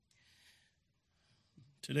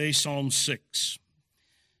Today, Psalm 6.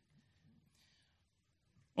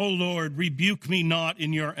 O Lord, rebuke me not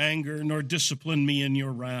in your anger, nor discipline me in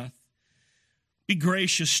your wrath. Be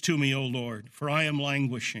gracious to me, O Lord, for I am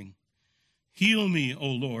languishing. Heal me, O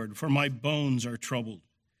Lord, for my bones are troubled.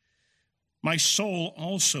 My soul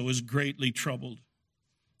also is greatly troubled.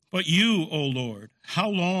 But you, O Lord, how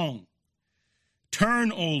long?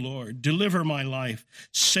 Turn, O Lord, deliver my life.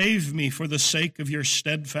 Save me for the sake of your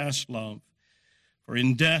steadfast love. For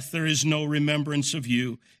in death there is no remembrance of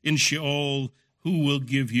you. In Sheol, who will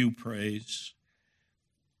give you praise?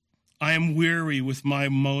 I am weary with my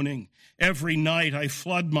moaning. Every night I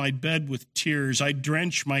flood my bed with tears. I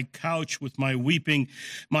drench my couch with my weeping.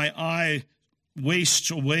 My eye wastes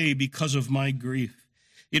away because of my grief.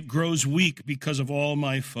 It grows weak because of all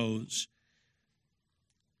my foes.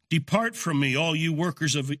 Depart from me, all you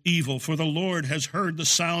workers of evil, for the Lord has heard the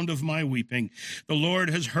sound of my weeping. The Lord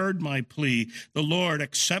has heard my plea. The Lord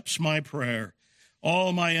accepts my prayer.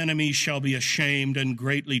 All my enemies shall be ashamed and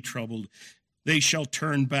greatly troubled. They shall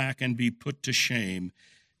turn back and be put to shame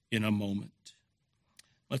in a moment.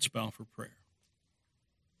 Let's bow for prayer.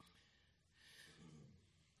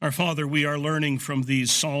 Our Father, we are learning from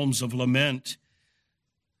these psalms of lament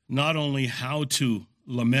not only how to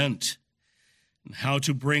lament and how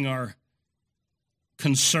to bring our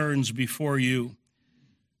concerns before you,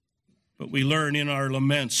 but we learn in our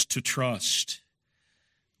laments to trust.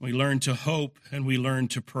 We learn to hope and we learn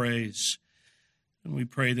to praise. And we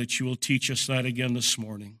pray that you will teach us that again this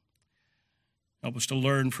morning. Help us to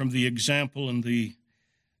learn from the example in the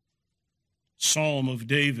Psalm of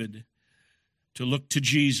David to look to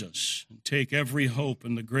Jesus and take every hope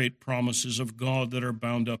in the great promises of God that are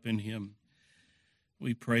bound up in him.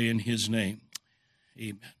 We pray in his name.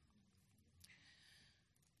 Amen.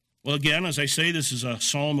 Well, again, as I say, this is a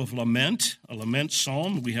psalm of lament, a lament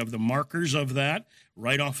psalm. We have the markers of that.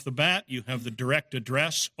 Right off the bat, you have the direct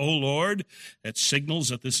address, O Lord. That signals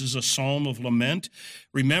that this is a psalm of lament.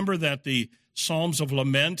 Remember that the psalms of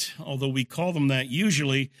lament, although we call them that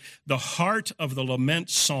usually, the heart of the lament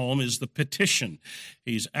psalm is the petition.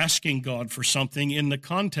 He's asking God for something in the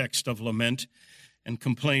context of lament and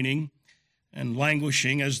complaining and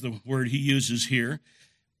languishing, as the word he uses here.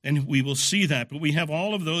 And we will see that. But we have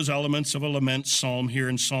all of those elements of a lament psalm here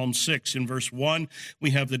in Psalm 6. In verse 1, we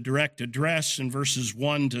have the direct address. In verses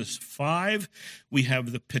 1 to 5, we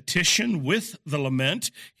have the petition with the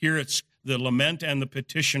lament. Here it's the lament and the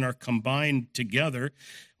petition are combined together.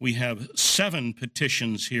 We have 7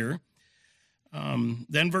 petitions here.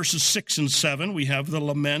 Then verses 6 and 7, we have the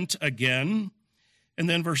lament again. And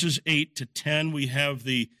then verses 8 to 10, we have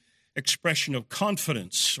the expression of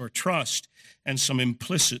confidence or trust and some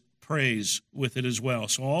implicit praise with it as well.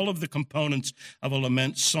 So all of the components of a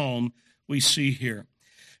lament psalm we see here.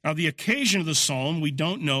 Now, the occasion of the psalm, we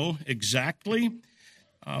don't know exactly.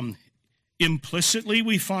 Implicitly,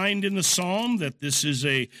 we find in the psalm that this is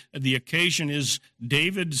the occasion is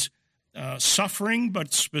David's suffering,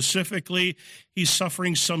 but specifically, he's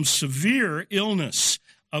suffering some severe illness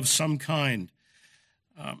of some kind.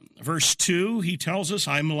 Verse 2, he tells us,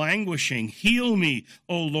 I'm languishing. Heal me,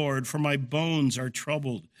 O Lord, for my bones are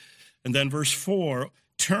troubled. And then verse 4,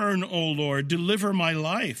 turn, O Lord, deliver my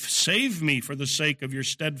life. Save me for the sake of your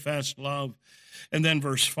steadfast love. And then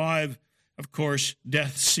verse 5, of course,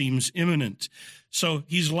 death seems imminent. So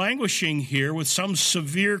he's languishing here with some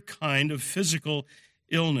severe kind of physical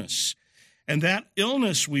illness. And that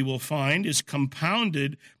illness, we will find, is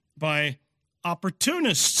compounded by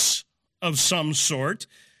opportunists of some sort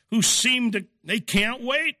who they can't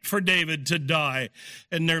wait for David to die.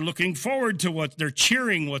 And they're looking forward to they're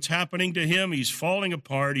cheering what's happening to him. He's falling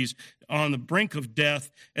apart. He's on the brink of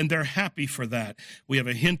death, and they're happy for that. We have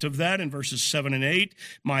a hint of that in verses 7 and 8.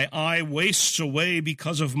 My eye wastes away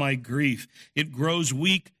because of my grief. It grows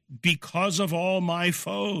weak because of all my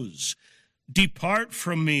foes. Depart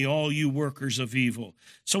from me, all you workers of evil.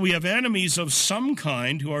 So we have enemies of some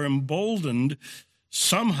kind who are emboldened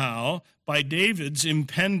somehow by David's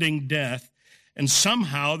impending death, and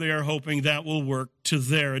somehow they are hoping that will work to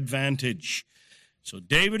their advantage. So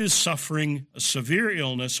David is suffering a severe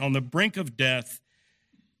illness on the brink of death,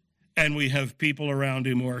 and we have people around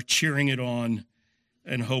him who are cheering it on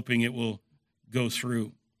and hoping it will go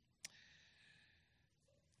through.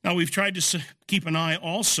 Now, we've tried to keep an eye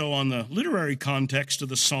also on the literary context of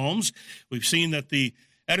the Psalms. We've seen that the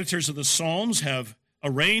editors of the Psalms have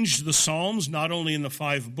arranged the Psalms, not only in the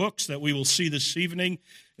 5 books that we will see this evening,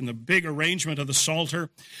 in the big arrangement of the Psalter,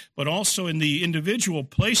 but also in the individual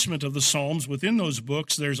placement of the Psalms within those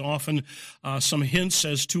books. There's often some hints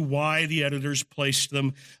as to why the editors placed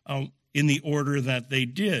them in the order that they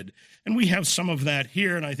did. And we have some of that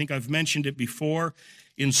here, and I think I've mentioned it before.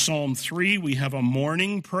 In Psalm 3, we have a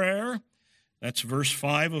morning prayer. That's verse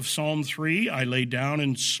 5 of Psalm 3. I lay down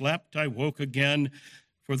and slept. I woke again,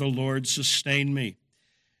 for the Lord sustained me.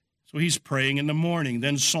 So he's praying in the morning.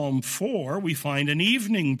 Then Psalm 4, we find an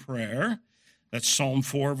evening prayer. That's Psalm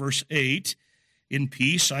 4, verse 8. In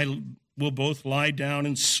peace I will both lie down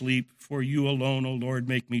and sleep, for you alone, O Lord,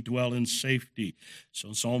 make me dwell in safety. So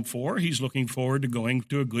in Psalm 4, he's looking forward to going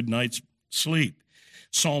to a good night's sleep.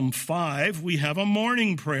 Psalm 5, we have a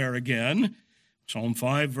morning prayer again. Psalm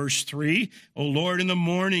 5, verse 3, O Lord, in the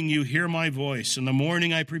morning you hear my voice. In the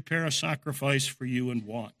morning I prepare a sacrifice for you and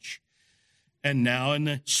watch. And now in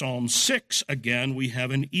the Psalm 6, again, we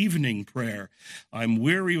have an evening prayer. I'm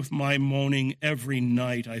weary with my moaning every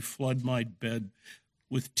night. I flood my bed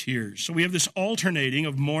with tears. So we have this alternating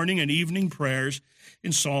of morning and evening prayers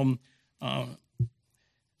in Psalm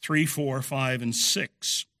 3, 4, 5, and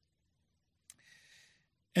 6.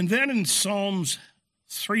 And then in Psalms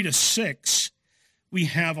 3 to 6, we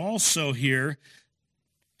have also here,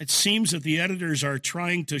 it seems that the editors are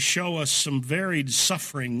trying to show us some varied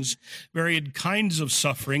sufferings, varied kinds of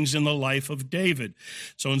sufferings in the life of David.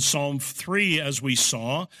 So in Psalm 3, as we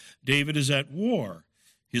saw, David is at war.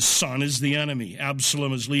 His son is the enemy.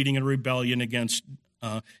 Absalom is leading a rebellion against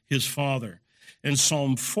his father. In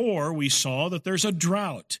Psalm 4, we saw that there's a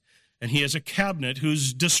drought, and he has a cabinet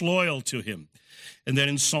who's disloyal to him. And then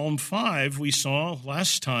in Psalm 5, we saw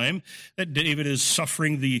last time that David is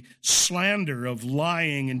suffering the slander of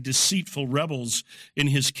lying and deceitful rebels in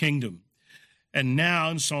his kingdom. And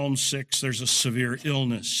now in Psalm 6, there's a severe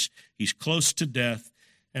illness. He's close to death,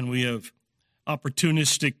 and we have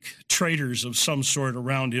opportunistic traitors of some sort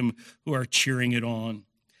around him who are cheering it on.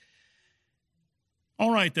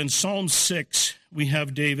 All right, then, Psalm 6, we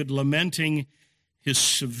have David lamenting his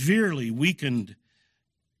severely weakened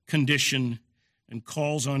condition and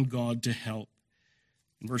calls on God to help.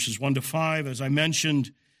 In verses 1 to 5, as I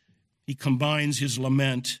mentioned, he combines his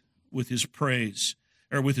lament with his praise,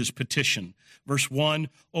 or with his petition. Verse 1,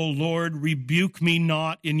 O Lord, rebuke me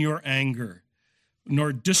not in your anger,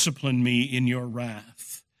 nor discipline me in your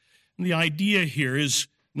wrath. And the idea here is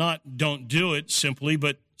not don't do it simply,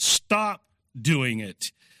 but stop doing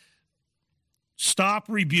it. Stop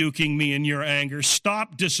rebuking me in your anger.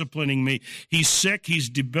 Stop disciplining me. He's sick. He's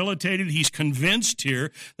debilitated. He's convinced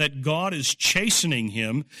here that God is chastening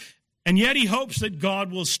him, and yet he hopes that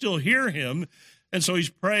God will still hear him, and so he's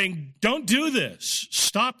praying, don't do this.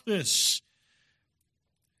 Stop this.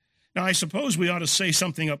 Now, I suppose we ought to say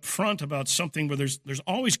something up front about something where there's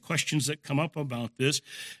always questions that come up about this,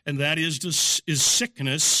 and that is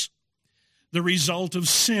sickness the result of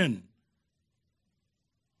sin?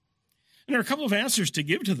 And there are a couple of answers to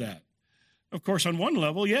give to that. Of course, on one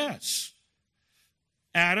level, yes.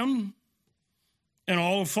 Adam and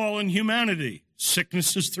all of fallen humanity.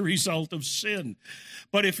 Sickness is the result of sin.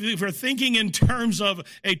 But if we're thinking in terms of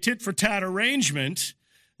a tit-for-tat arrangement,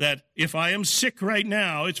 that if I am sick right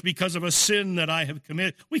now, it's because of a sin that I have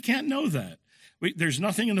committed, we can't know that. There's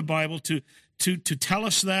nothing in the Bible to tell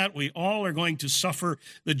us that. We all are going to suffer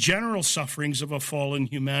the general sufferings of a fallen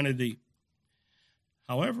humanity.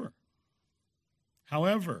 However,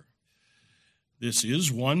 this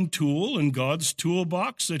is one tool in God's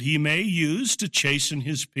toolbox that he may use to chasten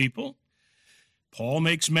his people. Paul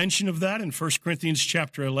makes mention of that in 1 Corinthians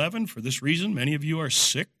chapter 11. For this reason, many of you are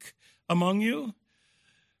sick among you.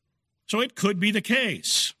 So it could be the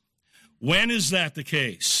case. When is that the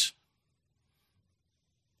case?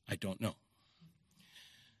 I don't know.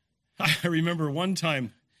 I remember one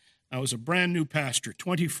time I was a brand new pastor,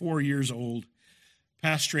 24 years old,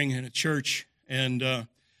 pastoring in a church. And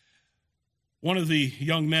one of the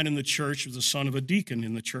young men in the church was the son of a deacon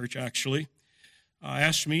in the church, actually,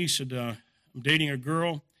 asked me, he said, I'm dating a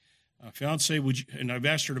girl, a fiance, and I've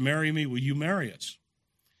asked her to marry me. Will you marry us?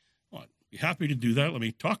 Well, I'd be happy to do that. Let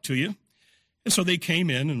me talk to you. And so they came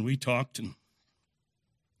in, and we talked. And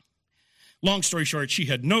long story short, she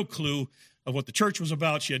had no clue of what the church was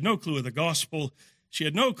about. She had no clue of the gospel. She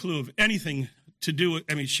had no clue of anything to do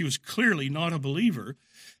with, she was clearly not a believer.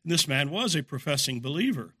 And this man was a professing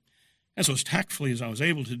believer. And so as tactfully as I was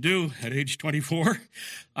able to do at age 24,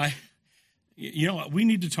 we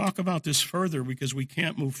need to talk about this further because we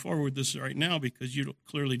can't move forward with this right now because you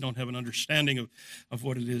clearly don't have an understanding of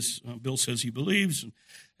what it is Bill says he believes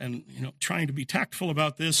and trying to be tactful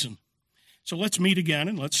about this. And so let's meet again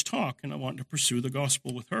and let's talk. And I want to pursue the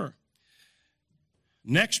gospel with her.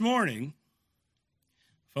 Next morning,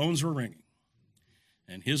 phones were ringing.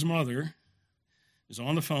 And his mother is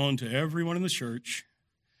on the phone to everyone in the church.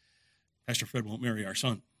 Pastor Fred won't marry our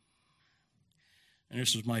son. And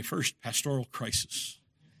this is my first pastoral crisis.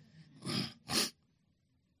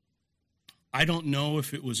 I don't know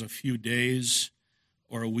if it was a few days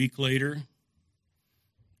or a week later,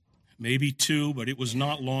 maybe 2, but it was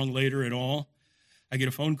not long later at all. I get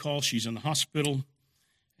a phone call. She's in the hospital,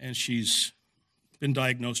 and she's been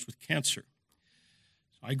diagnosed with cancer.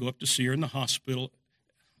 So I go up to see her in the hospital,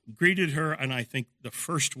 greeted her, and I think the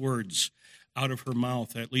first words out of her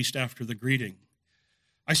mouth, at least after the greeting,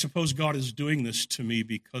 I suppose God is doing this to me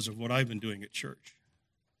because of what I've been doing at church.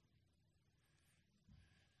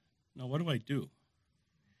 Now, what do?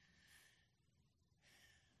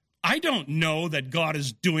 I don't know that God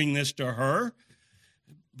is doing this to her,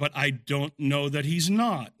 but I don't know that he's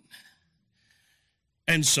not.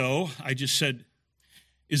 And so I just said,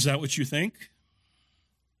 is that what you think?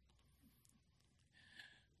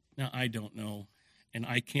 Now, I don't know, and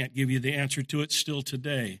I can't give you the answer to it still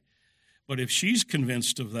today. But if she's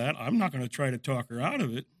convinced of that, I'm not going to try to talk her out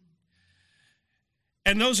of it.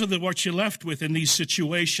 And those are what you're left with in these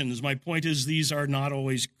situations. My point is these are not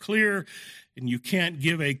always clear, and you can't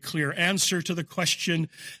give a clear answer to the question.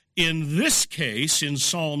 In this case, in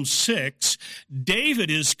Psalm 6, David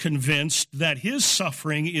is convinced that his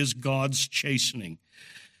suffering is God's chastening.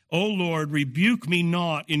 O Lord, rebuke me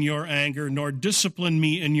not in your anger, nor discipline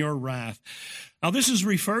me in your wrath. Now, this is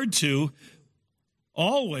referred to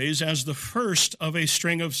always as the first of a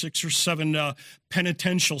string of 6 or 7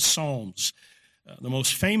 penitential psalms. The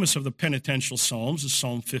most famous of the penitential psalms is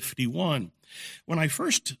Psalm 51. When I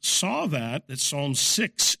first saw that Psalm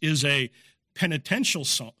 6 is a penitential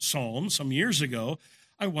psalm some years ago,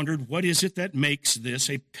 I wondered, what is it that makes this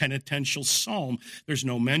a penitential psalm? There's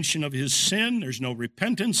no mention of his sin. There's no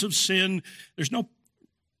repentance of sin. There's no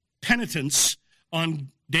penitence on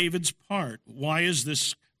David's part. Why is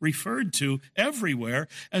this referred to everywhere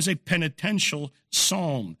as a penitential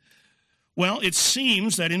psalm? Well, it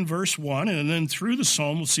seems that in verse 1, and then through the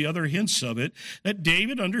psalm, we'll see other hints of it, that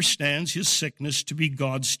David understands his sickness to be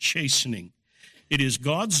God's chastening. It is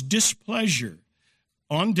God's displeasure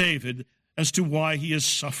on David as to why he is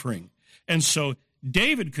suffering. And so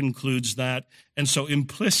David concludes that, and so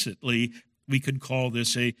implicitly we could call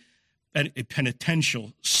this a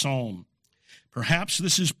penitential psalm. Perhaps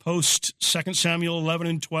this is post 2 Samuel 11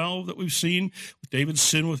 and 12 that we've seen, with David's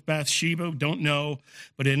sin with Bathsheba, don't know.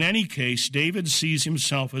 But in any case, David sees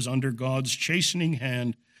himself as under God's chastening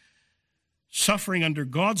hand, suffering under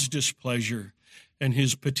God's displeasure, and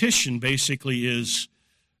his petition basically is,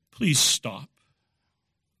 please stop.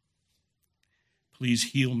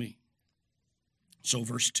 Please heal me. So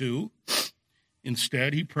verse 2,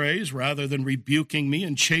 instead he prays, rather than rebuking me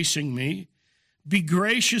and chasing me, be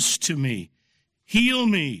gracious to me. Heal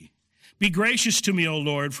me. Be gracious to me, O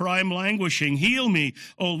Lord, for I am languishing. Heal me,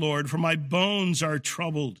 O Lord, for my bones are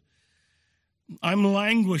troubled. I'm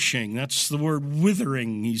languishing. That's the word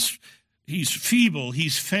withering. He's feeble.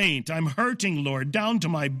 He's faint. I'm hurting, Lord. Down to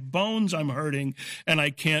my bones I'm hurting, and I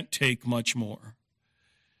can't take much more.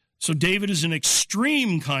 So David is in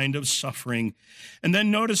extreme kind of suffering. And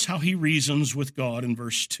then notice how he reasons with God in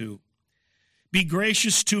verse 2. Be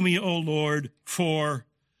gracious to me, O Lord, for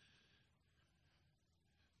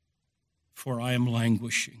I am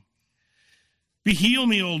languishing. Heal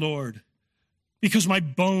me, O Lord, because my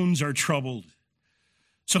bones are troubled.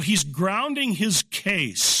 So he's grounding his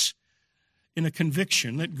case in a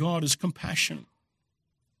conviction that God is compassionate.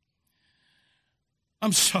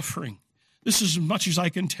 I'm suffering. This is as much as I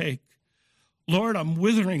can take. Lord, I'm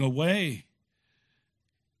withering away.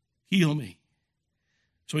 Heal me.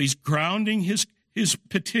 So he's grounding his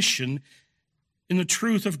petition in the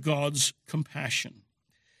truth of God's compassion.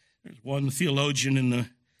 There's one theologian in the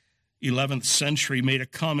 11th century made a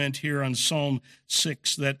comment here on Psalm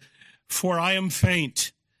 6 that, for I am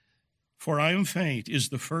faint is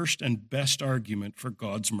the first and best argument for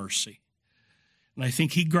God's mercy. And I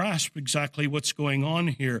think he grasped exactly what's going on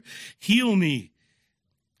here. Heal me.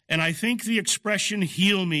 And I think the expression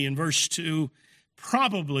heal me in verse 2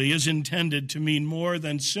 probably is intended to mean more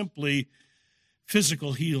than simply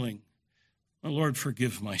physical healing. Oh, Lord,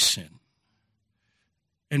 forgive my sin.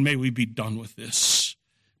 And may we be done with this.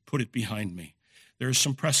 Put it behind me. There is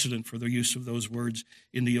some precedent for the use of those words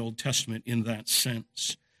in the Old Testament in that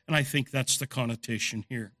sense. And I think that's the connotation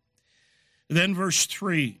here. Then verse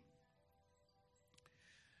 3.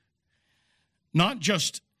 Not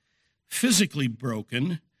just physically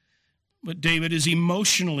broken, but David is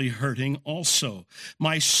emotionally hurting also.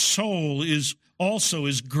 My soul is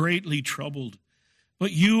greatly troubled.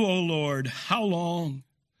 But you, O Lord, how long?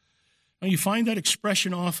 Now you find that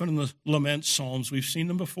expression often in the lament psalms. We've seen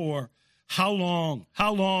them before. How long?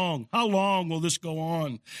 How long? How long will this go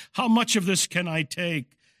on? How much of this can I take?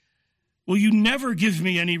 Will you never give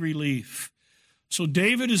me any relief? So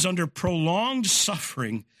David is under prolonged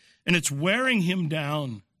suffering, and it's wearing him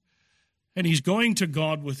down. And he's going to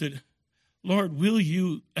God with it. Lord, will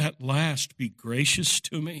you at last be gracious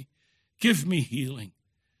to me? Give me healing.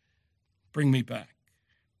 Bring me back.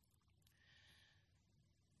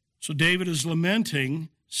 So David is lamenting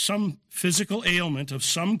some physical ailment of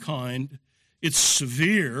some kind. It's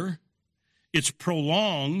severe, it's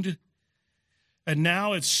prolonged, and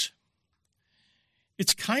now it's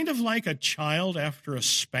kind of like a child after a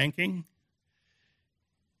spanking.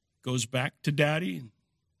 Goes back to daddy.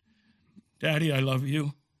 Daddy, I love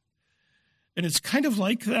you. And it's kind of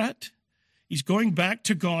like that. He's going back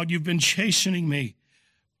to God. You've been chastening me.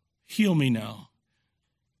 Heal me now.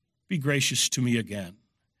 Be gracious to me again.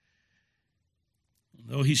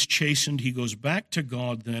 Though he's chastened, he goes back to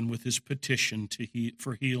God then with his petition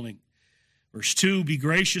for healing. Verse 2, be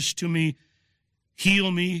gracious to me,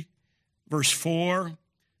 heal me. Verse 4,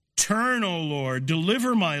 turn, O Lord,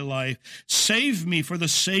 deliver my life, save me for the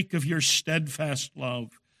sake of your steadfast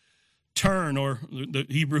love. Turn, or the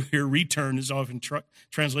Hebrew here, return is often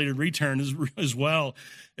translated return as well.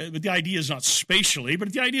 But the idea is not spatially,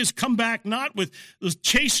 but the idea is come back not with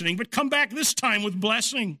chastening, but come back this time with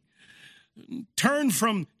blessing. Turn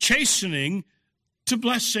from chastening to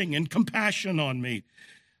blessing and compassion on me.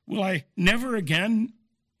 Will I never again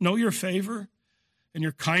know your favor and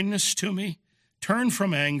your kindness to me? Turn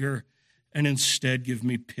from anger and instead give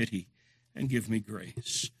me pity and give me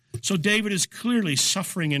grace. So David is clearly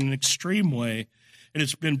suffering in an extreme way, and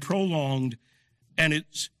it's been prolonged, and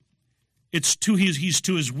he's to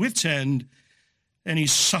his wit's end, and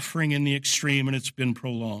he's suffering in the extreme, and it's been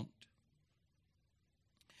prolonged.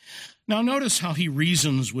 Now notice how he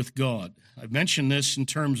reasons with God. I've mentioned this in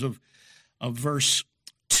terms of verse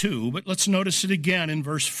 2, but let's notice it again in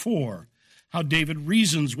verse 4, how David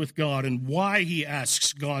reasons with God and why he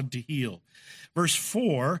asks God to heal. Verse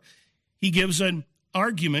 4, he gives an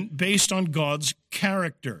argument based on God's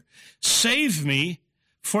character. Save me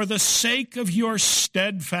for the sake of your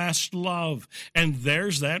steadfast love. And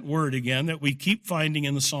there's that word again that we keep finding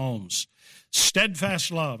in the Psalms. Steadfast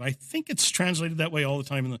love. I think it's translated that way all the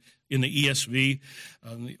time in the ESV.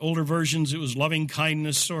 In the older versions, it was loving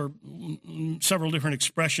kindness or several different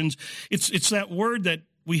expressions. It's that word that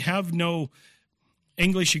we have no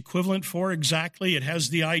English equivalent for exactly. It has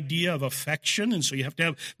the idea of affection, and so you have to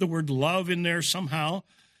have the word love in there somehow.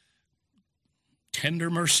 Tender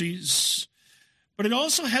mercies. But it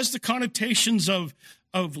also has the connotations of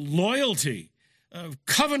loyalty, of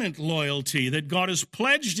covenant loyalty, that God has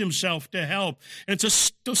pledged himself to help. And it's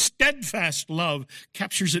a steadfast love,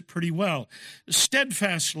 captures it pretty well. A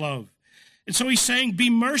steadfast love. And so he's saying, be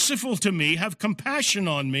merciful to me, have compassion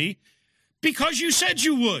on me, because you said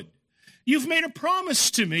you would. You've made a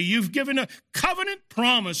promise to me. You've given a covenant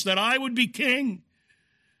promise that I would be king.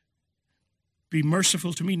 Be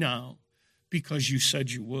merciful to me now because you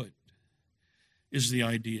said you would, is the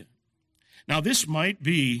idea. Now, this might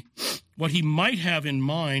be what he might have in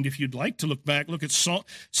mind. If you'd like to look back, look at 2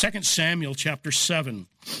 Samuel chapter 7.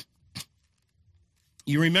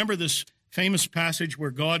 You remember this famous passage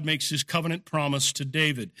where God makes his covenant promise to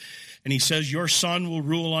David. And he says, your son will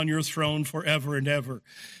rule on your throne forever and ever.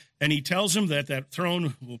 And he tells him that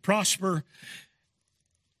throne will prosper.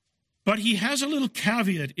 But he has a little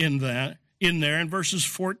caveat in there in verses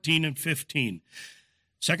 14 and 15.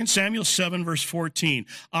 2 Samuel 7, verse 14.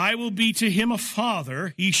 I will be to him a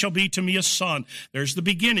father, he shall be to me a son. There's the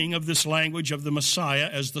beginning of this language of the Messiah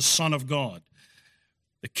as the Son of God.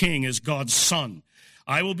 The King is God's son.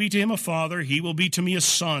 I will be to him a father, he will be to me a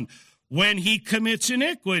son. When he commits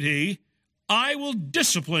iniquity, I will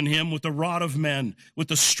discipline him with the rod of men, with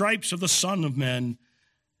the stripes of the Son of men.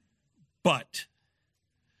 But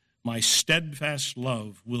my steadfast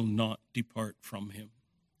love will not depart from him.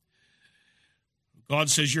 God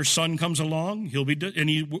says, your son comes along,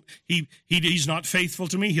 he's not faithful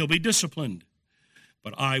to me, he'll be disciplined.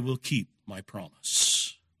 But I will keep my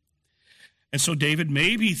promise. And so David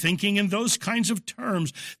may be thinking in those kinds of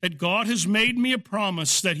terms, that God has made me a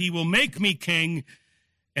promise that he will make me king,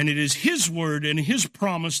 and it is his word and his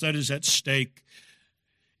promise that is at stake.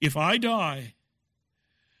 If I die,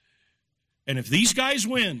 and if these guys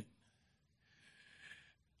win,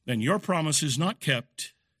 then your promise is not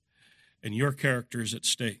kept, and your character is at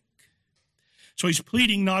stake. So he's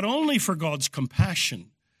pleading not only for God's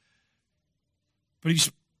compassion, but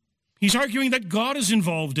he's arguing that God is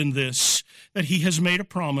involved in this, that he has made a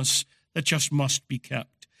promise that just must be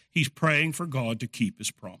kept. He's praying for God to keep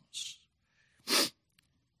his promise.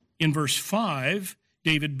 In verse 5,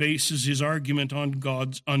 David bases his argument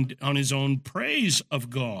on his own praise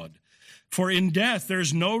of God. For in death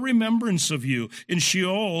there's no remembrance of you. In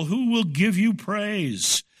Sheol, who will give you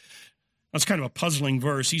praise? That's kind of a puzzling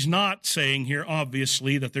verse. He's not saying here,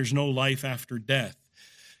 obviously, that there's no life after death.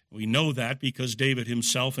 We know that because David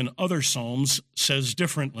himself in other Psalms says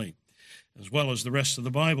differently, as well as the rest of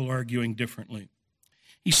the Bible arguing differently.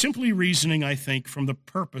 He's simply reasoning, I think, from the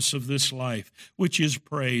purpose of this life, which is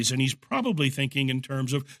praise, and he's probably thinking in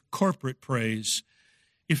terms of corporate praise.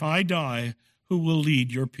 If I die, who will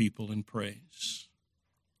lead your people in praise?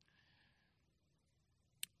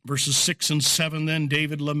 Verses 6 and 7, then,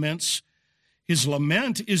 David laments. His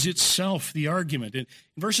lament is itself the argument. In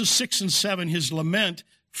verses 6 and 7, his lament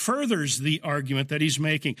furthers the argument that he's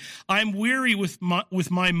making. I'm weary with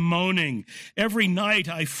my moaning. Every night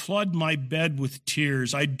I flood my bed with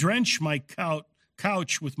tears. I drench my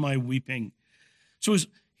couch with my weeping. So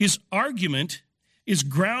his argument is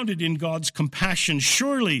grounded in God's compassion.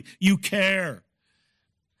 Surely you care.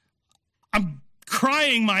 I'm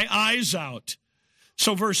crying my eyes out.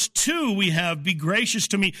 So verse 2 we have, be gracious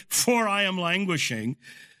to me, for I am languishing,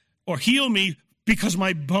 or heal me because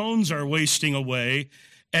my bones are wasting away.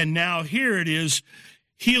 And now here it is,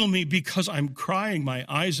 heal me because I'm crying my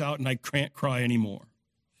eyes out and I can't cry anymore.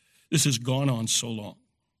 This has gone on so long.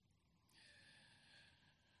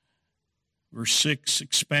 Verse 6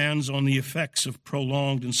 expands on the effects of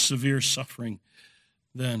prolonged and severe suffering.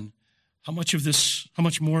 Then, how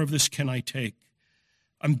much more of this can I take?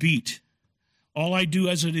 I'm beat. All I do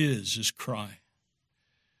as it is cry.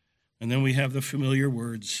 And then we have the familiar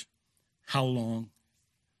words, how long?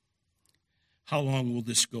 How long will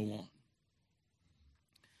this go on?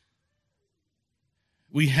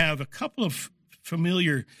 We have a couple of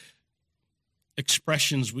familiar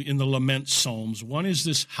expressions in the lament psalms. One is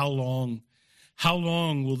this, how long? How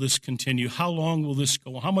long will this continue? How long will this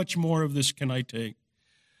go on? How much more of this can I take?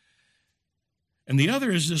 And the other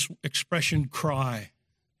is this expression, cry.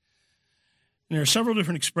 And there are several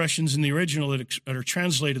different expressions in the original that are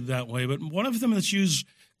translated that way, but one of them that's used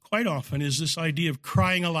quite often is this idea of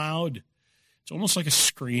crying aloud. It's almost like a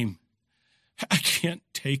scream. I can't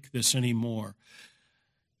take this anymore.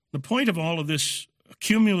 The point of all of this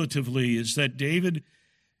cumulatively is that David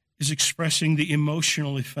is expressing the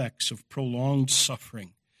emotional effects of prolonged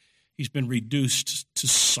suffering. He's been reduced to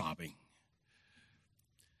sobbing.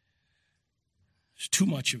 There's too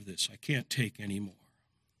much of this. I can't take anymore.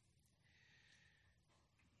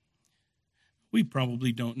 We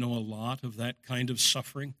probably don't know a lot of that kind of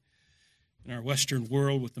suffering in our Western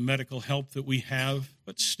world with the medical help that we have,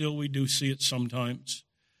 but still we do see it sometimes.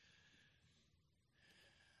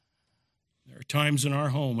 There are times in our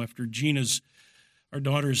home after our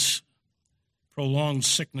daughter's prolonged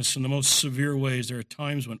sickness in the most severe ways, there are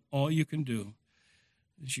times when all you can do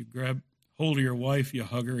is you grab hold of your wife, you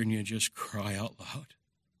hug her, and you just cry out loud.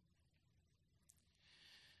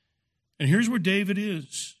 And here's where David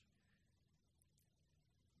is.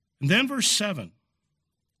 And then verse 7.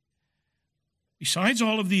 Besides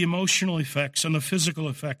all of the emotional effects and the physical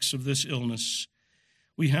effects of this illness,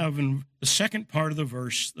 we have in the second part of the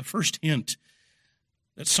verse, the first hint,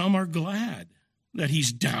 that some are glad that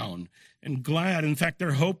he's down and glad. In fact,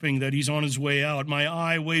 they're hoping that he's on his way out. My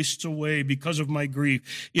eye wastes away because of my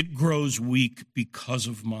grief. It grows weak because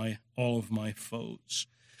of all of my foes.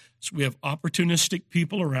 So we have opportunistic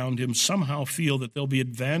people around him somehow feel that they'll be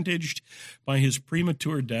advantaged by his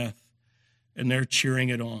premature death, and they're cheering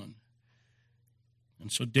it on.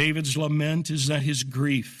 And so David's lament is that his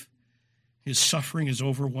grief, his suffering is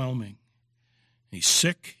overwhelming. He's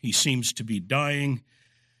sick. He seems to be dying.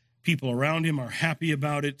 People around him are happy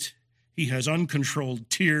about it. He has uncontrolled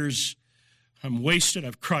tears. I'm wasted.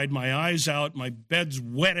 I've cried my eyes out. My bed's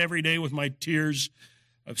wet every day with my tears.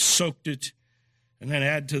 I've soaked it. And then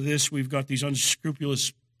add to this, we've got these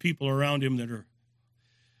unscrupulous people around him that are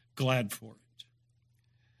glad for it.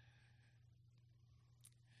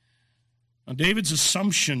 Now, David's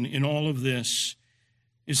assumption in all of this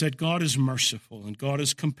is that God is merciful and God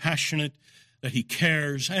is compassionate, that he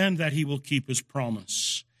cares, and that he will keep his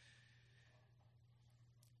promise.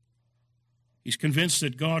 He's convinced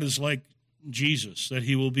that God is like Jesus, that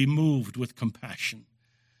he will be moved with compassion,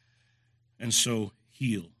 and so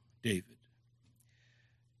heal David.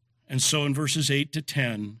 And so in verses 8 to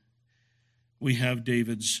 10, we have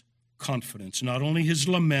David's confidence, not only his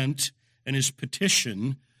lament and his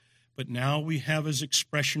petition, but now we have his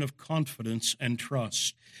expression of confidence and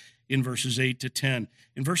trust in verses 8 to 10.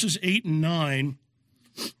 In verses 8 and 9,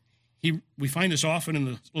 We find this often in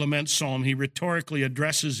the lament psalm. He rhetorically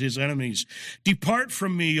addresses his enemies. Depart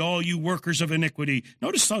from me, all you workers of iniquity.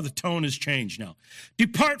 Notice how the tone has changed now.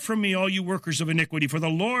 Depart from me, all you workers of iniquity, for the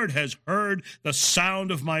Lord has heard the sound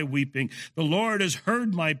of my weeping. The Lord has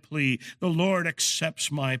heard my plea. The Lord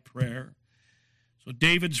accepts my prayer. So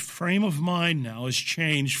David's frame of mind now has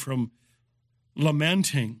changed from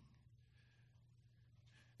lamenting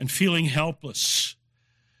and feeling helpless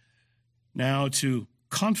now to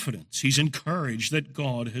confidence. He's encouraged that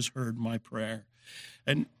God has heard my prayer.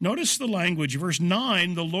 And notice the language. Verse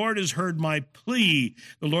 9, the Lord has heard my plea.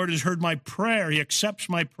 The Lord has heard my prayer. He accepts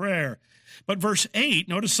my prayer. But verse 8,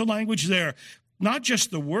 notice the language there. Not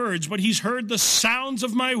just the words, but he's heard the sounds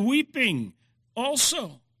of my weeping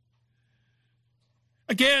also.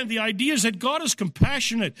 Again, the idea is that God is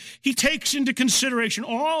compassionate. He takes into consideration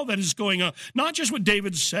all that is going on, not just what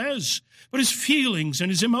David says, but his feelings and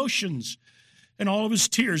his emotions and all of his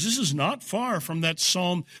tears. This is not far from that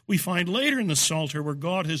psalm we find later in the Psalter where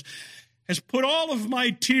God has put all of my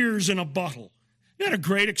tears in a bottle. Isn't that a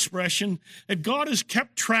great expression? That God has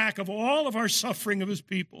kept track of all of our suffering of his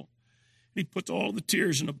people. He puts all the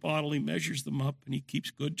tears in a bottle, he measures them up, and he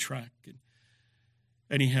keeps good track.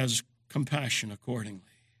 And he has compassion accordingly.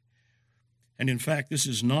 And in fact, this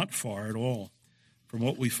is not far at all from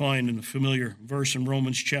what we find in a familiar verse in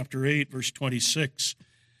Romans chapter 8, verse 26,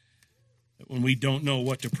 that when we don't know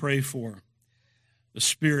what to pray for, the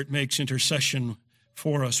Spirit makes intercession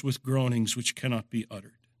for us with groanings which cannot be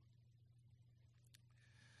uttered.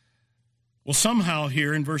 Well, somehow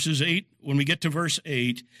here in verses 8, when we get to verse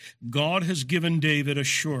 8, God has given David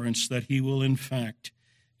assurance that he will in fact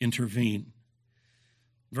intervene.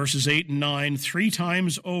 Verses 8 and 9, 3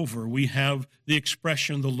 times over, we have the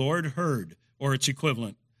expression, the Lord heard, or its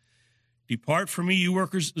equivalent. Depart from me, you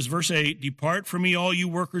workers, this is verse 8, depart from me, all you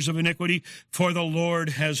workers of iniquity, for the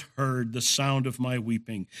Lord has heard the sound of my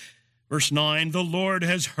weeping. Verse 9, the Lord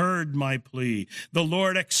has heard my plea. The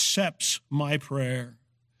Lord accepts my prayer.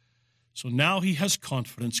 So now he has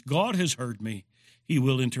confidence. God has heard me. He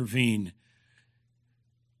will intervene.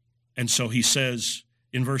 And so he says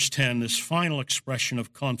in verse 10, this final expression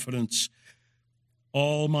of confidence,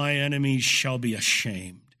 all my enemies shall be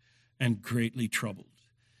ashamed and greatly troubled.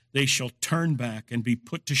 They shall turn back and be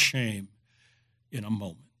put to shame in a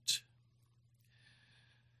moment.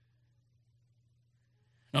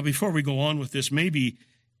 Now, before we go on with this, maybe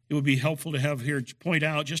it would be helpful to have here point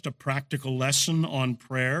out just a practical lesson on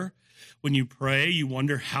prayer. When you pray, you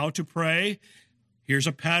wonder how to pray. Here's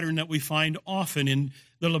a pattern that we find often in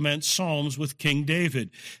the lament psalms with King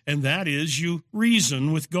David, and that is you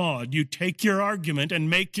reason with God. You take your argument and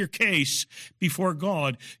make your case before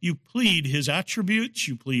God. You plead his attributes,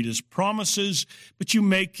 you plead his promises, but you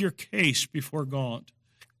make your case before God.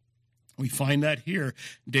 We find that here.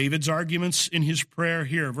 David's arguments in his prayer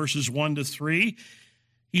here, verses 1 to 3,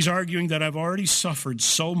 he's arguing that I've already suffered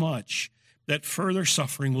so much that further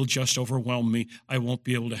suffering will just overwhelm me. I won't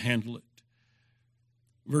be able to handle it.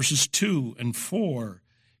 Verses 2 and 4,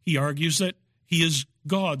 he argues that he is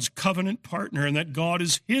God's covenant partner and that God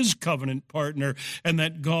is his covenant partner and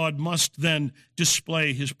that God must then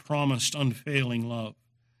display his promised unfailing love.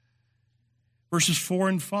 Verses 4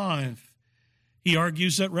 and 5, he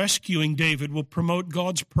argues that rescuing David will promote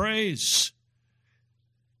God's praise.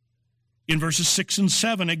 In verses 6 and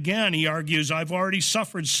 7, again, he argues, I've already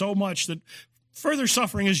suffered so much that further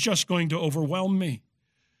suffering is just going to overwhelm me.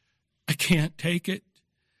 I can't take it.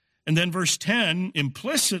 And then verse 10,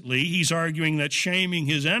 implicitly, he's arguing that shaming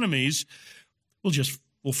his enemies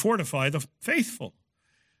will fortify the faithful.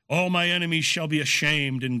 All my enemies shall be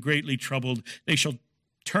ashamed and greatly troubled. They shall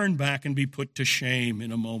turn back and be put to shame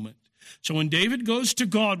in a moment. So when David goes to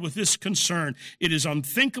God with this concern, it is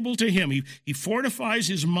unthinkable to him. He fortifies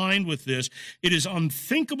his mind with this. It is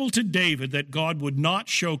unthinkable to David that God would not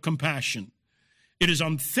show compassion. It is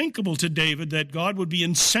unthinkable to David that God would be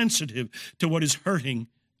insensitive to what is hurting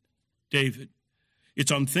David.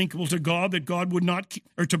 It's unthinkable to God that God would not keep,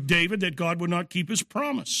 or to David that God would not keep his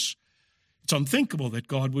promise. It's unthinkable that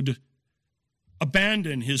God would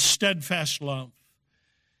abandon his steadfast love.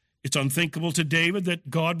 It's unthinkable to David that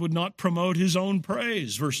God would not promote his own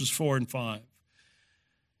praise, verses 4 and 5.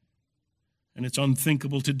 And it's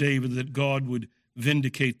unthinkable to David that God would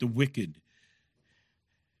vindicate the wicked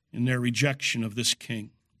in their rejection of this king.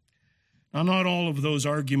 Now, not all of those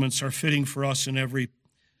arguments are fitting for us in every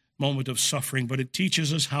moment of suffering, but it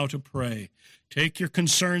teaches us how to pray. Take your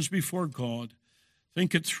concerns before God,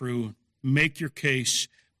 think it through, make your case,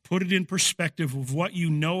 put it in perspective of what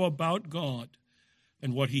you know about God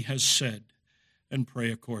and what he has said, and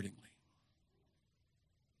pray accordingly.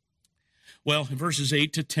 Well, in verses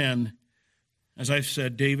 8 to 10, as I've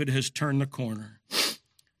said, David has turned the corner.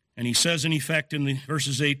 And he says, in effect, in the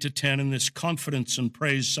verses 8 to 10, in this confidence and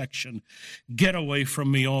praise section, "Get away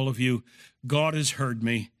from me, all of you. God has heard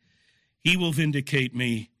me. He will vindicate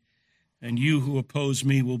me, and you who oppose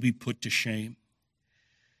me will be put to shame."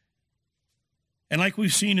 And like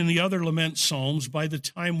we've seen in the other lament psalms, by the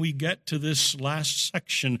time we get to this last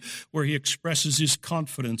section where he expresses his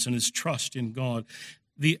confidence and his trust in God,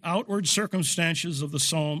 the outward circumstances of the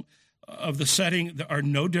psalm, of the setting, are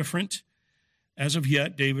no different. As of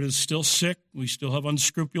yet, David is still sick. We still have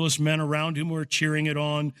unscrupulous men around him who are cheering it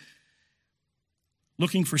on,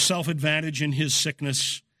 looking for self-advantage in his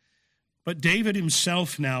sickness. But David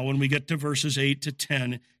himself now, when we get to verses 8 to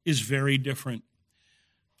 10, is very different.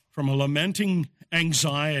 From a lamenting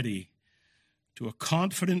anxiety to a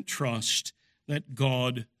confident trust that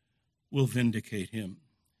God will vindicate him.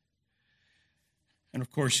 And of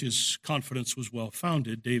course, his confidence was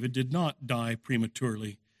well-founded. David did not die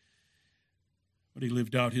prematurely, but he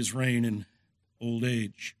lived out his reign in old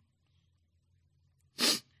age.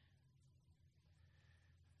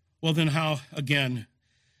 Well, then how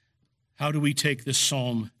do we take this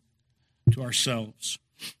psalm to ourselves?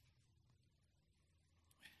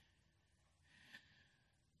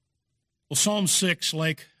 Well, Psalm 6,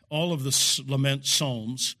 like all of the lament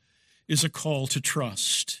psalms, is a call to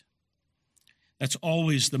trust. That's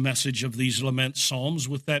always the message of these lament psalms,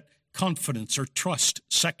 with that confidence or trust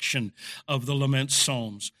section of the lament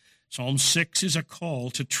psalms. Psalm 6 is a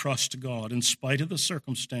call to trust God in spite of the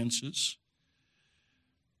circumstances.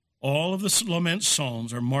 All of the lament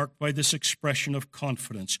psalms are marked by this expression of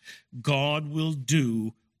confidence. God will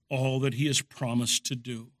do all that he has promised to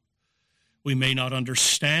do. We may not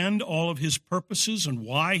understand all of his purposes and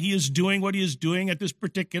why he is doing what he is doing at this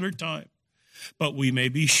particular time, but we may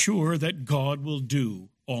be sure that God will do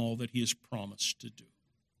all that he has promised to do.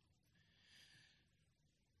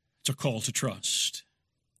 It's a call to trust.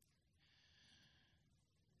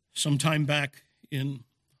 Sometime back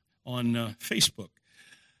on Facebook,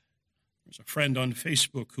 there's a friend on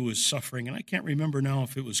Facebook who was suffering, and I can't remember now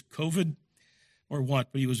if it was COVID or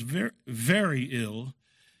what, but he was very, very ill.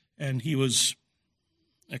 And he was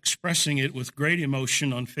expressing it with great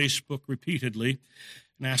emotion on Facebook repeatedly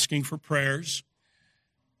and asking for prayers.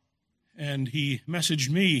 And he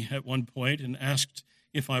messaged me at one point and asked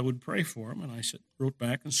if I would pray for him. And I wrote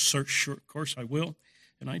back and said, sure, of course I will.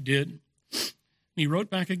 And I did. And he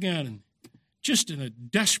wrote back again, and just in a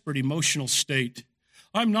desperate emotional state,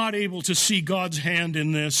 "I'm not able to see God's hand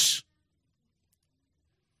in this."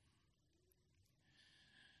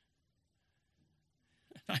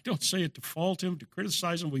 I don't say it to fault him, to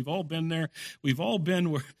criticize him. We've all been there. We've all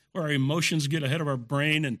been where our emotions get ahead of our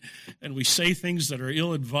brain and we say things that are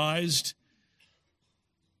ill-advised.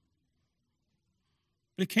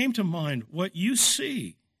 But it came to mind, what you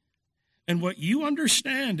see and what you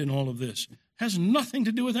understand in all of this has nothing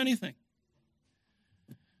to do with anything.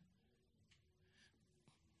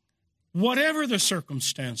 Whatever the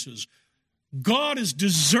circumstances, God is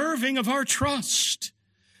deserving of our trust.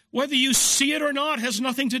 Whether you see it or not has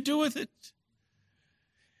nothing to do with it.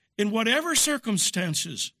 In whatever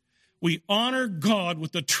circumstances, we honor God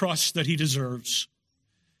with the trust that he deserves.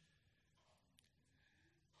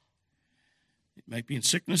 It might be in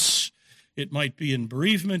sickness. It might be in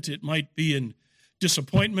bereavement. It might be in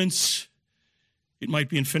disappointments. It might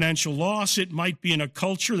be in financial loss. It might be in a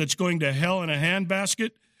culture that's going to hell in a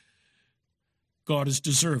handbasket. God is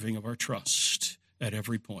deserving of our trust at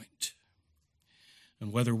every point.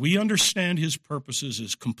 And whether we understand his purposes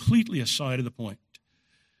is completely aside of the point.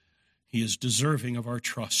 He is deserving of our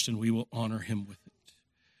trust, and we will honor him with it.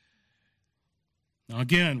 Now,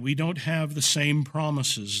 again, we don't have the same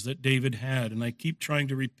promises that David had, and I keep trying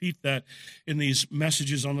to repeat that in these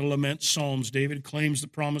messages on the lament psalms. David claims the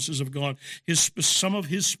promises of God. Some of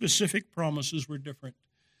his specific promises were different,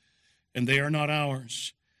 and they are not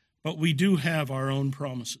ours. But we do have our own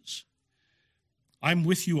promises. I'm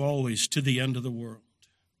with you always to the end of the world.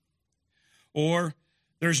 Or,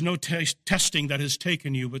 there's no testing that has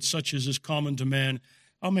taken you, but such as is common to man.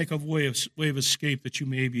 I'll make a way of escape that you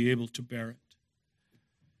may be able to bear it.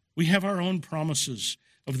 We have our own promises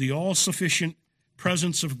of the all-sufficient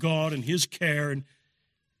presence of God and his care and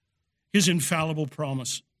his infallible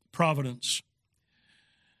providence.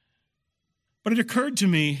 But it occurred to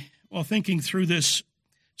me, while thinking through this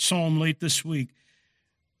psalm late this week,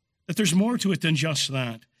 that there's more to it than just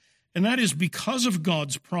that. And that is because of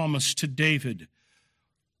God's promise to David.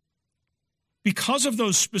 Because of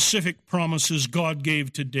those specific promises God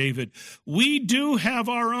gave to David, we do have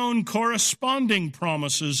our own corresponding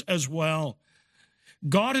promises as well.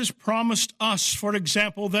 God has promised us, for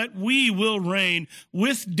example, that we will reign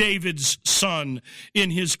with David's son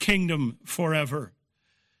in his kingdom forever.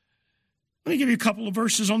 Let me give you a couple of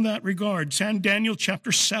verses on that regard. Daniel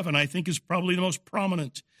chapter 7, I think, is probably the most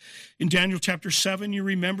prominent. In Daniel chapter 7, you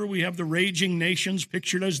remember we have the raging nations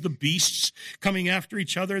pictured as the beasts coming after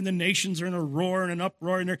each other, and the nations are in a roar and an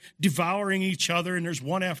uproar, and they're devouring each other, and there's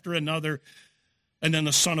one after another. And then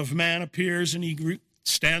the Son of Man appears, and he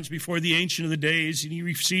stands before the Ancient of the Days, and he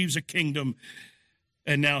receives a kingdom,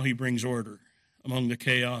 and now he brings order among the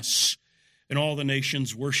chaos, and all the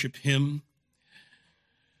nations worship him.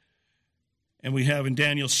 And we have in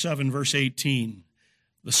Daniel 7, verse 18,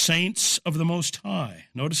 the saints of the Most High,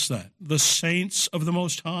 notice that, the saints of the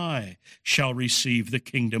Most High shall receive the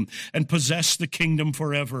kingdom and possess the kingdom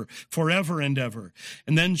forever, forever and ever.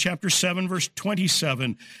 And then chapter 7, verse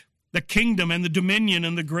 27, the kingdom and the dominion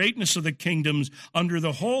and the greatness of the kingdoms under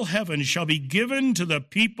the whole heaven shall be given to the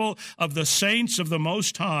people of the saints of the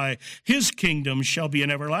Most High. His kingdom shall be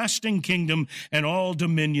an everlasting kingdom, and all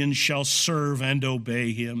dominions shall serve and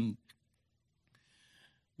obey him.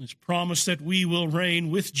 It's promised that we will reign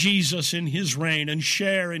with Jesus in his reign and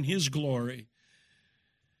share in his glory.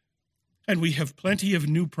 And we have plenty of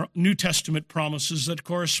New Testament promises that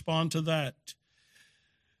correspond to that.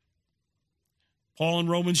 Paul in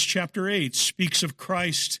Romans chapter 8 speaks of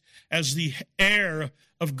Christ as the heir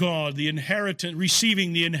of God, the inheritance,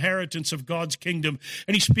 receiving the inheritance of God's kingdom.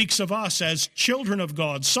 And he speaks of us as children of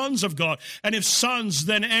God, sons of God. And if sons,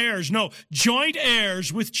 then heirs. No, joint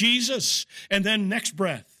heirs with Jesus. And then next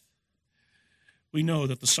breath, we know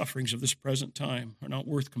that the sufferings of this present time are not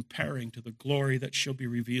worth comparing to the glory that shall be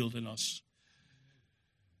revealed in us.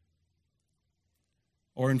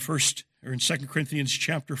 Or in 2 Corinthians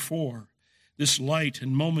chapter 4, this light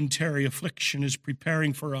and momentary affliction is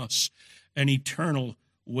preparing for us an eternal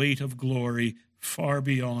weight of glory far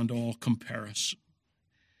beyond all comparison.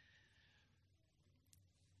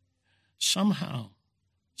 Somehow,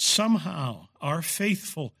 our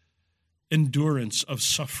faithful endurance of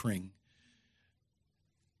suffering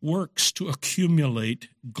works to accumulate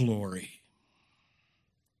glory.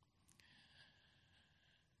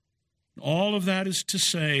 All of that is to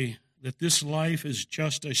say that this life is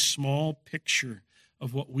just a small picture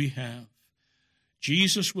of what we have.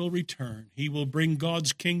 Jesus will return. He will bring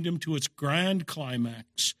God's kingdom to its grand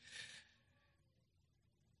climax.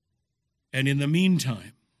 And in the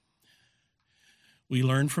meantime, we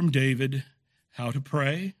learn from David how to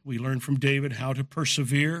pray. We learn from David how to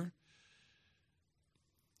persevere.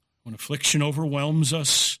 When affliction overwhelms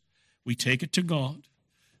us, we take it to God.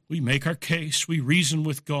 We make our case. We reason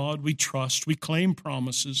with God. We trust. We claim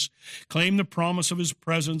promises. Claim the promise of his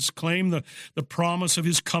presence. Claim the promise of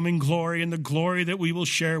his coming glory and the glory that we will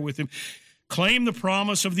share with him. Claim the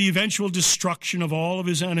promise of the eventual destruction of all of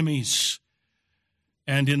his enemies.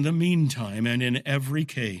 And in the meantime, and in every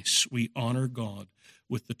case, we honor God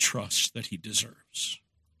with the trust that he deserves.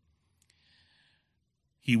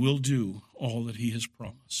 He will do all that he has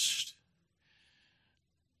promised.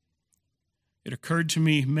 It occurred to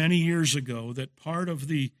me many years ago that part of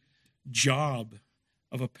the job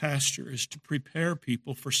of a pastor is to prepare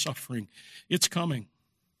people for suffering. It's coming.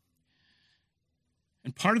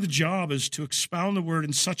 And part of the job is to expound the word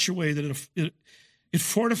in such a way that it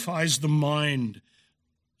fortifies the mind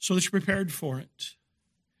so that you're prepared for it.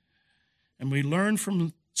 And we learn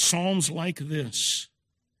from Psalms like this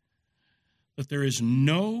that there is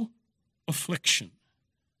no affliction.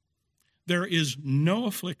 There is no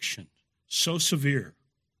affliction so severe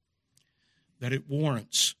that it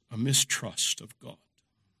warrants a mistrust of God.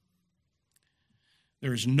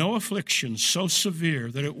 There is no affliction so severe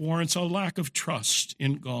that it warrants a lack of trust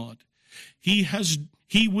in God. He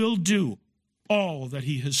will do all that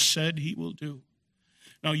he has said he will do.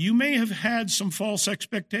 Now, you may have had some false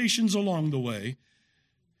expectations along the way,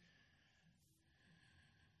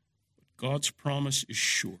 but God's promise is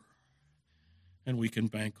sure, and we can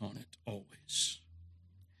bank on it always.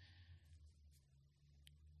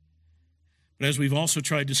 But as we've also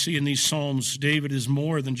tried to see in these Psalms, David is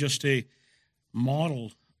more than just a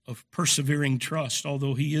model of persevering trust,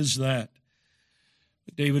 although he is that.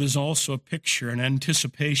 But David is also a picture, an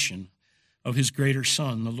anticipation of his greater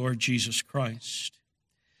Son, the Lord Jesus Christ.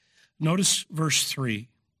 Notice verse 3.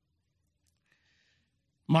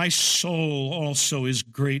 My soul also is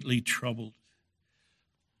greatly troubled.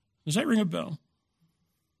 Does that ring a bell?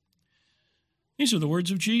 These are the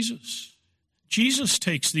words of Jesus. Jesus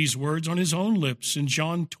takes these words on his own lips in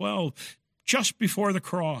John 12, just before the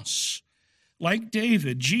cross. Like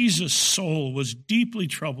David, Jesus' soul was deeply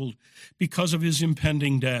troubled because of his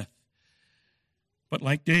impending death. But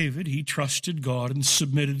like David, he trusted God and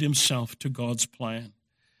submitted himself to God's plan.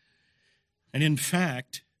 And in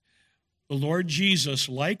fact, the Lord Jesus,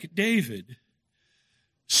 like David,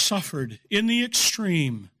 suffered in the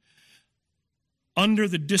extreme under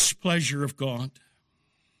the displeasure of God.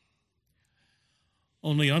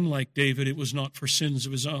 Only unlike David, it was not for sins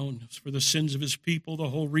of his own. It was for the sins of his people. The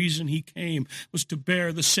whole reason he came was to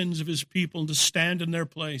bear the sins of his people and to stand in their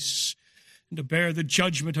place and to bear the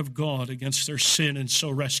judgment of God against their sin and so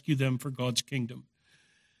rescue them for God's kingdom.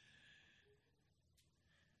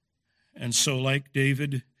 And so, like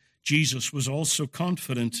David, Jesus was also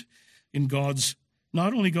confident in God's,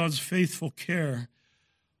 not only God's faithful care,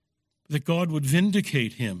 but that God would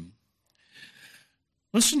vindicate him.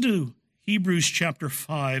 Listen to Hebrews chapter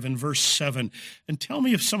 5 and verse 7, and tell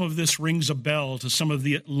me if some of this rings a bell to some of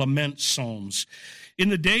the lament psalms. In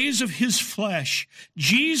the days of his flesh,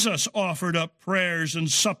 Jesus offered up prayers and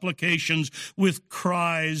supplications with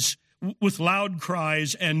loud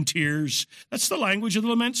cries and tears. That's the language of the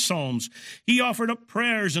lament psalms. He offered up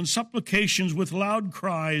prayers and supplications with loud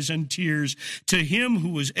cries and tears to him who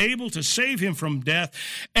was able to save him from death,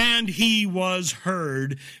 and he was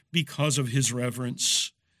heard because of his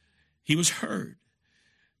reverence. He was heard.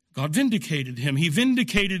 God vindicated him. He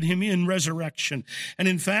vindicated him in resurrection. And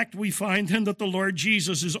in fact, we find then that the Lord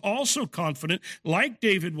Jesus is also confident, like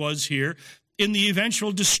David was here, in the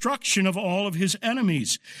eventual destruction of all of his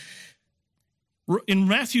enemies. In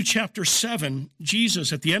Matthew chapter 7,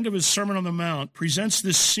 Jesus, at the end of his Sermon on the Mount, presents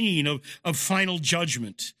this scene of final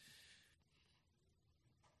judgment.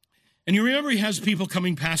 And you remember he has people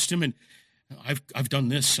coming past him, and I've done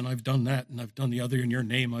this, and I've done that, and I've done the other in your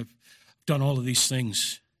name. I've done all of these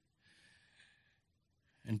things.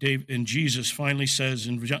 And Jesus finally says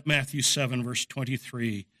in Matthew 7, verse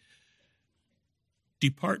 23,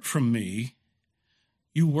 "Depart from me,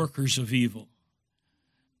 you workers of evil."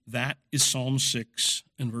 That is Psalm 6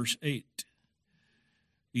 and verse 8.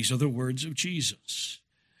 These are the words of Jesus.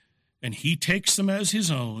 And he takes them as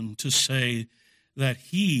his own to say that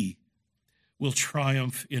he will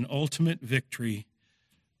triumph in ultimate victory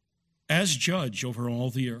as judge over all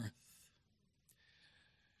the earth.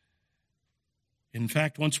 In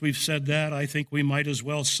fact, once we've said that, I think we might as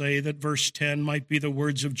well say that verse 10 might be the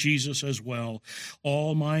words of Jesus as well.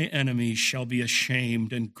 All my enemies shall be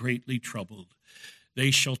ashamed and greatly troubled.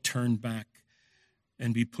 They shall turn back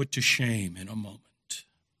and be put to shame in a moment.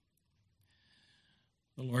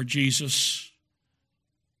 The Lord Jesus,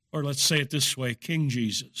 or let's say it this way, King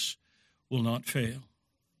Jesus, will not fail.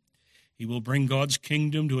 He will bring God's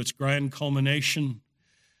kingdom to its grand culmination.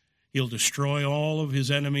 He'll destroy all of his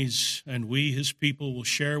enemies, and we, his people, will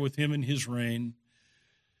share with him in his reign.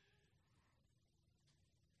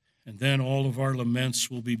 And then all of our laments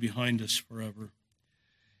will be behind us forever.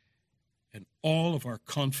 And all of our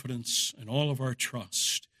confidence and all of our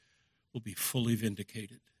trust will be fully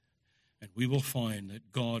vindicated. And we will find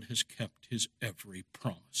that God has kept his every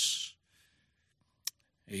promise.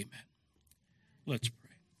 Amen. Let's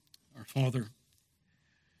pray. Our Father,